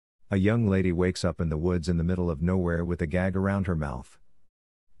A young lady wakes up in the woods in the middle of nowhere with a gag around her mouth.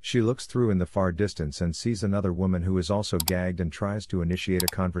 She looks through in the far distance and sees another woman who is also gagged and tries to initiate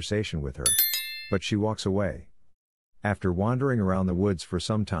a conversation with her. But she walks away. After wandering around the woods for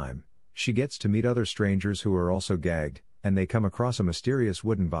some time, she gets to meet other strangers who are also gagged, and they come across a mysterious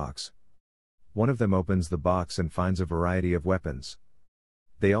wooden box. One of them opens the box and finds a variety of weapons.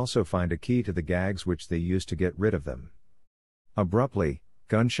 They also find a key to the gags which they use to get rid of them. Abruptly,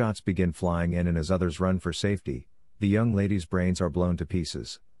 gunshots begin flying in, and as others run for safety, the young lady's brains are blown to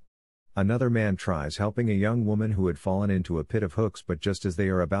pieces. Another man tries helping a young woman who had fallen into a pit of hooks, but just as they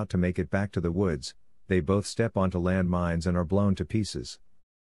are about to make it back to the woods, they both step onto landmines and are blown to pieces.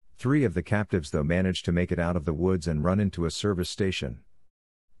 3 of the captives though manage to make it out of the woods and run into a service station.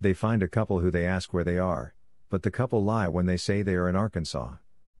 They find a couple who they ask where they are, but the couple lie when they say they are in Arkansas.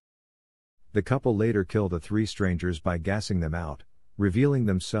 The couple later kill the 3 strangers by gassing them out, revealing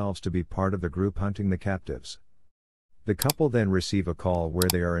themselves to be part of the group hunting the captives. The couple then receive a call where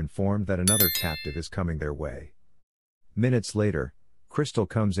they are informed that another captive is coming their way. Minutes later, Crystal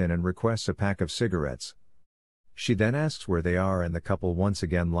comes in and requests a pack of cigarettes. She then asks where they are, and the couple once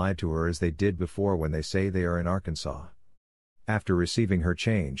again lie to her as they did before when they say they are in Arkansas. After receiving her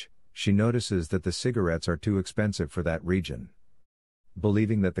change, she notices that the cigarettes are too expensive for that region.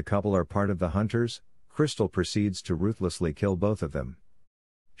 Believing that the couple are part of the hunters, Crystal proceeds to ruthlessly kill both of them.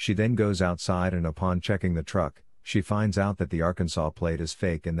 She then goes outside, and upon checking the truck, she finds out that the Arkansas plate is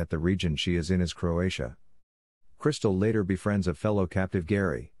fake and that the region she is in is Croatia. Crystal later befriends a fellow captive,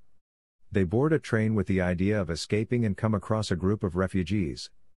 Gary. They board a train with the idea of escaping and come across a group of refugees.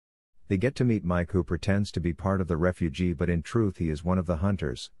 They get to meet Mike, who pretends to be part of the refugee, but in truth he is one of the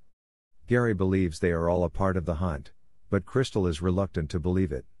hunters. Gary believes they are all a part of the hunt, but Crystal is reluctant to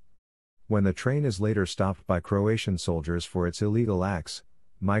believe it. When the train is later stopped by Croatian soldiers for its illegal acts,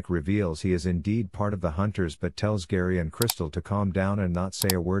 Mike reveals he is indeed part of the hunters, but tells Gary and Crystal to calm down and not say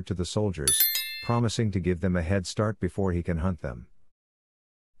a word to the soldiers, promising to give them a head start before he can hunt them.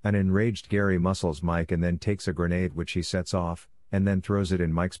 An enraged Gary muscles Mike and then takes a grenade which he sets off, and then throws it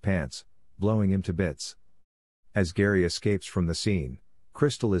in Mike's pants, blowing him to bits. As Gary escapes from the scene,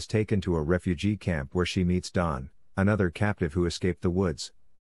 Crystal is taken to a refugee camp where she meets Don, another captive who escaped the woods.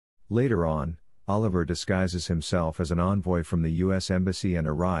 Later on, Oliver disguises himself as an envoy from the U.S. Embassy and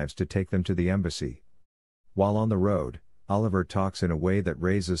arrives to take them to the embassy. While on the road, Oliver talks in a way that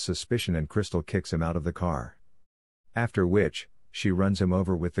raises suspicion and Crystal kicks him out of the car. After which, she runs him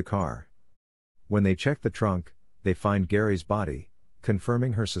over with the car. When they check the trunk, they find Gary's body,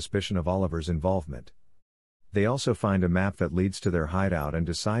 confirming her suspicion of Oliver's involvement. They also find a map that leads to their hideout and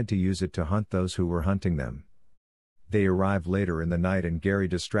decide to use it to hunt those who were hunting them. They arrive later in the night and Gary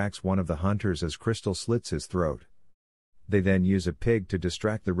distracts one of the hunters as Crystal slits his throat. They then use a pig to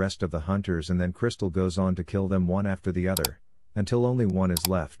distract the rest of the hunters, and then Crystal goes on to kill them one after the other, until only one is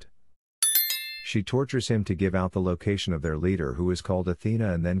left. She tortures him to give out the location of their leader, who is called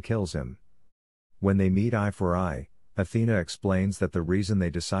Athena, and then kills him. When they meet eye for eye, Athena explains that the reason they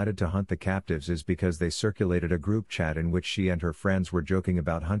decided to hunt the captives is because they circulated a group chat in which she and her friends were joking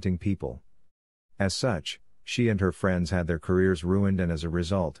about hunting people. As such, she and her friends had their careers ruined, and as a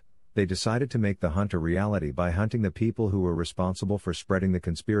result, they decided to make the hunt a reality by hunting the people who were responsible for spreading the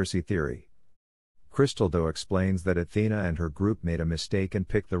conspiracy theory. Crystal though explains that Athena and her group made a mistake and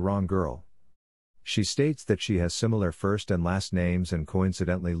picked the wrong girl. She states that she has similar first and last names and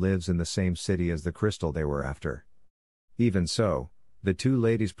coincidentally lives in the same city as the Crystal they were after. Even so, the two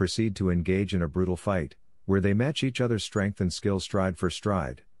ladies proceed to engage in a brutal fight, where they match each other's strength and skill stride for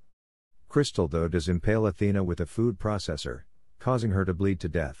stride. Crystal though does impale Athena with a food processor, causing her to bleed to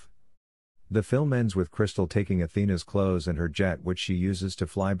death. The film ends with Crystal taking Athena's clothes and her jet, which she uses to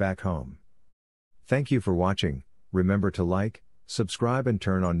fly back home. Thank you for watching. Remember to like, subscribe and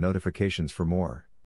turn on notifications for more.